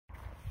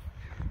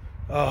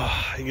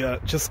Oh, I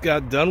just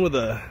got done with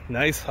a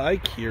nice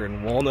hike here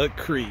in Walnut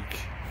Creek,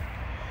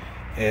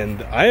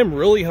 and I am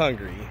really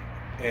hungry,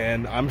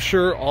 and I'm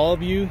sure all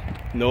of you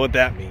know what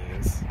that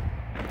means.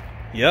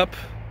 Yep,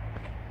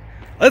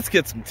 let's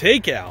get some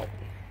takeout.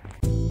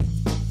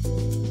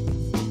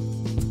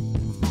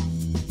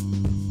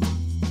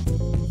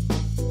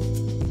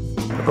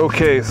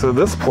 Okay, so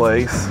this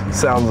place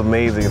sounds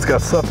amazing. It's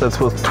got stuff that's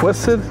both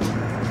twisted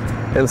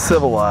and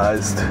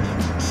civilized.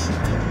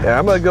 And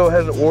I'm gonna go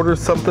ahead and order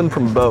something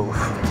from both.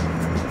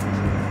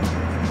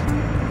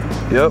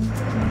 Yep.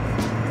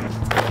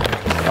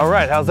 All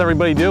right, how's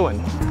everybody doing?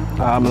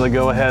 I'm gonna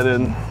go ahead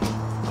and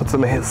put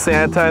some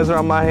sanitizer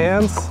on my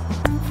hands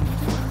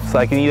so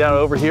I can eat out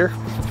over here.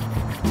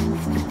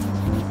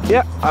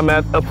 Yeah, I'm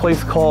at a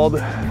place called,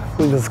 I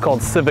believe this is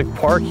called Civic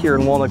Park here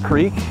in Walnut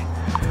Creek.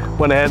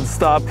 Went ahead and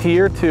stopped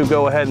here to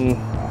go ahead and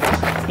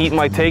eat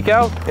my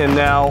takeout, and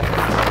now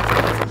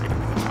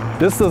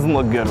this doesn't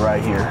look good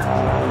right here.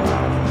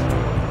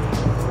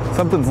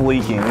 Something's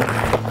leaking.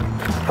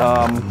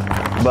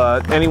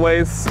 But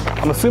anyways,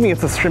 I'm assuming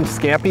it's a shrimp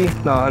scampi,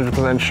 not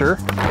 100% sure.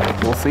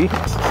 We'll see.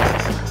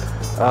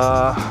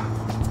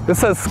 This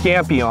says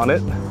scampi on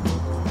it.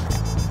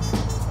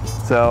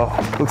 So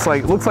looks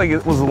like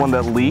it was the one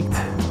that leaked.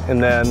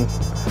 And then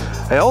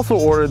I also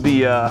ordered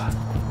the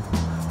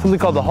something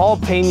called the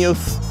jalapeno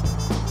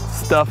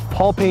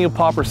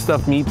popper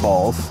stuffed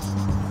meatballs,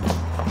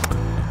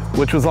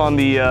 which was on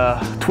the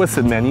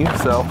twisted menu.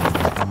 So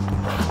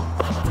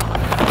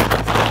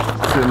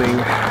assuming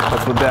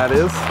that's what that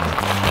is.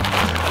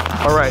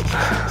 All right,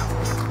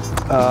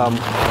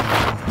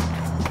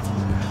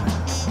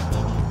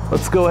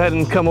 let's go ahead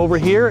and come over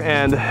here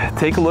and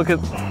take a look at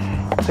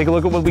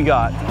what we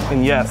got.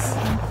 And yes,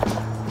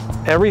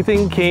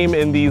 everything came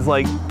in these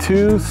like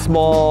 2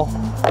 small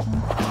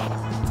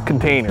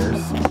containers,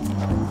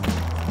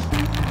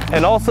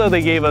 and also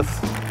they gave us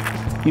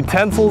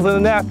utensils and a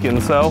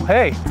napkin. So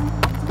hey,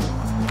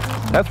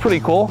 that's pretty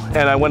cool.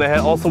 And I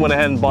also went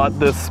ahead and bought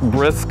this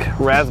brisk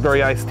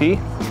raspberry iced tea.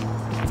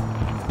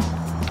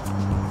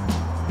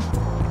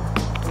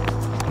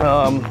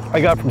 I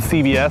got from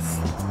CVS.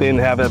 They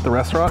didn't have it at the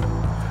restaurant.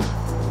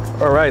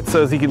 All right,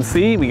 so as you can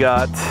see, we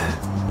got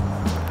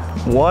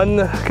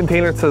one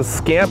container that says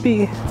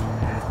scampi,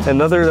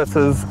 another that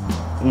says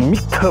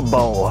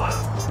meatball,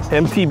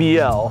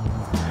 MTBL.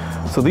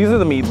 So these are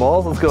the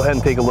meatballs. Let's go ahead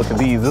and take a look at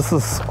these. This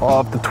is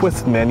off the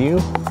twist menu.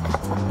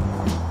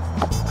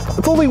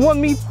 It's only one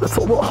meat.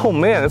 Oh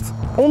man, it's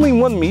only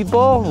one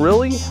meatball?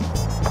 Really?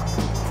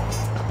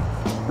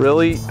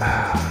 Really?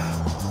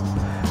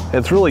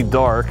 It's really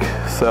dark,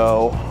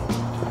 so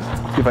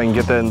see if I can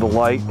get that into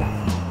light.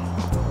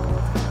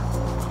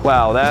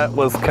 Wow, that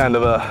was kind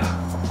of a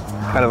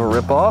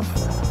rip-off.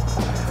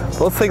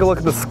 So let's take a look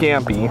at the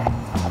scampi.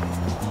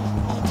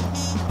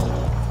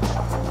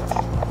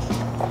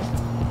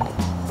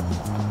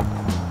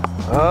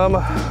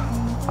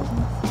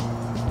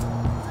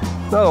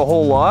 Not a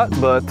whole lot,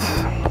 but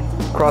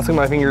crossing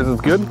my fingers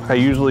is good. I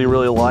usually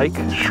really like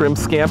shrimp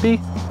scampi.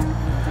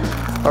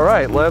 All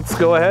right, let's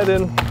go ahead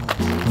and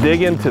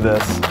dig into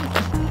this.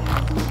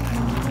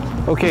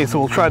 Okay, so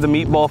we'll try the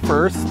meatball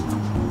first.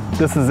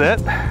 This is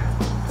it.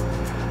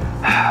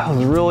 I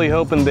was really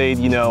hoping they'd,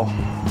 get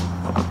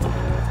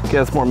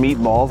us more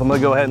meatballs. I'm gonna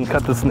go ahead and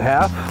cut this in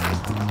half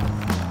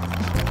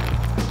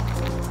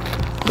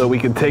so we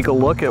can take a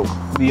look at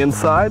the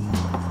inside.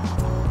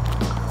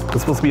 It's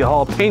supposed to be a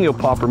jalapeno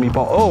popper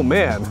meatball. Oh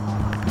man.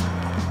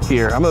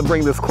 Here, I'm gonna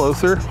bring this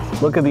closer.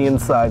 Look at the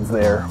insides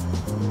there.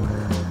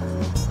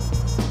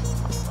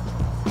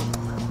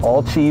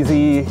 All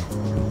cheesy.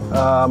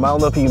 I don't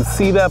know if you can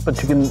see that,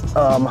 but you can,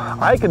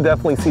 I can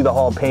definitely see the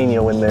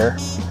jalapeno in there.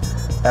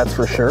 That's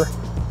for sure.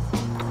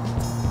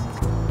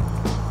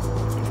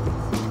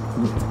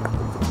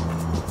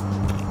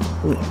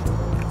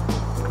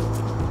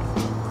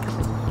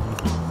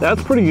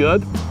 That's pretty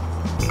good.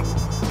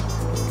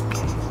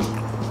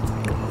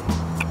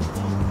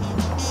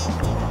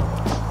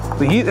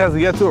 The heat has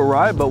yet to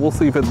arrive, but we'll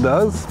see if it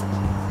does.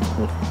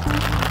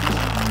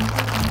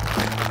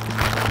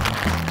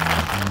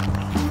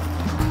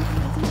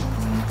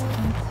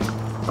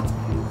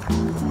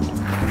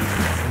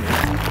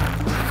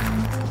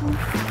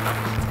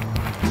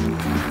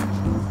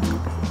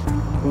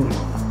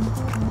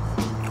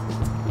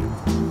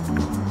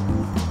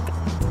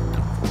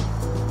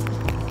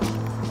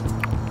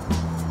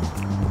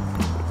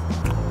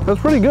 That's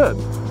pretty good.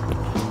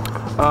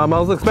 I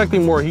was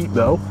expecting more heat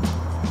though.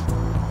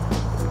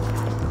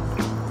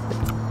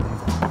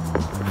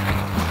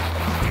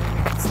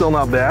 Still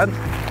not bad.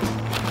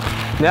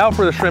 Now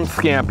for the shrimp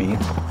scampi.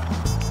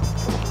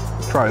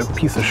 Try a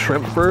piece of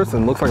shrimp first,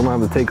 and looks like I'm gonna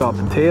have to take off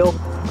the tail.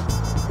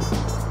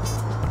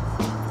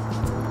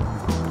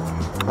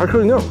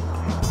 Actually, no.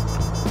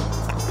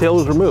 Tail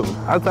is removed.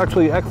 That's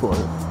actually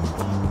excellent.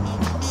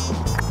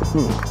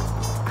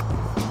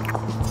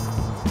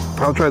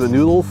 I'll try the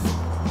noodles.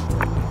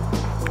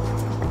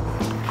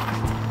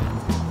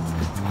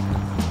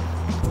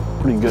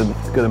 Pretty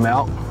good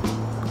amount.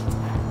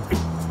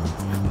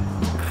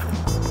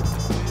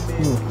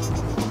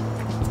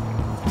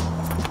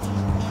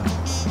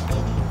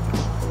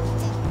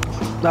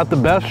 Not the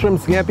best shrimp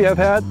scampi I've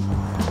had,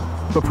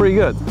 but pretty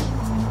good.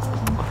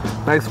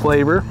 Nice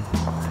flavor.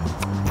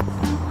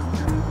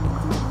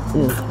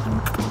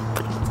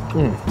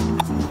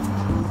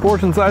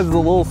 Portion size is a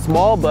little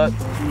small, but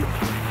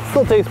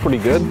still tastes pretty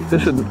good.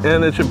 It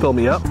should fill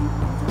me up.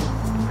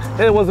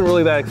 And it wasn't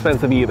really that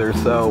expensive either,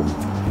 so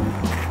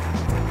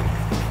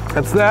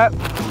that's that.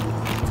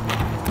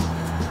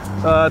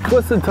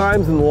 Twisted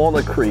Times in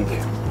Walnut Creek.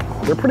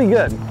 They're pretty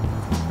good.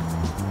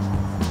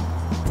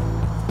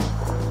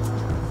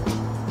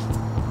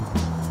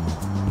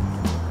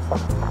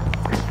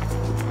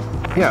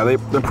 Yeah,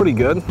 they're pretty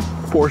good.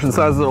 Portion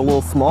sizes are a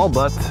little small,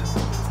 but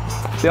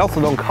they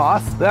also don't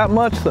cost that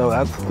much, so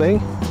that's the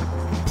thing.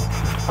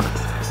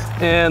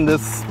 And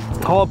this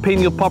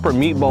jalapeno pepper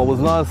meatball was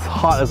not as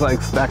hot as I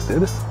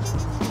expected,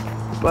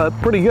 but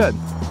pretty good.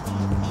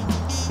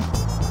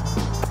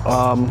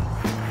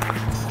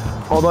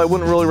 Although I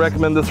wouldn't really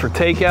recommend this for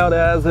takeout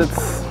as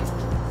it's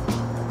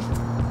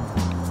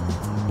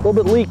a little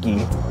bit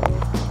leaky.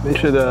 They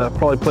should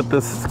probably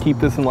keep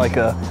this in like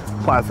a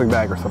plastic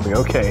bag or something.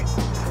 Okay.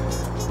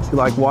 If you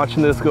like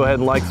watching this, go ahead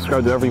and like,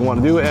 subscribe, do whatever you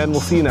want to do, and we'll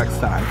see you next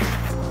time.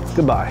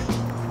 Goodbye.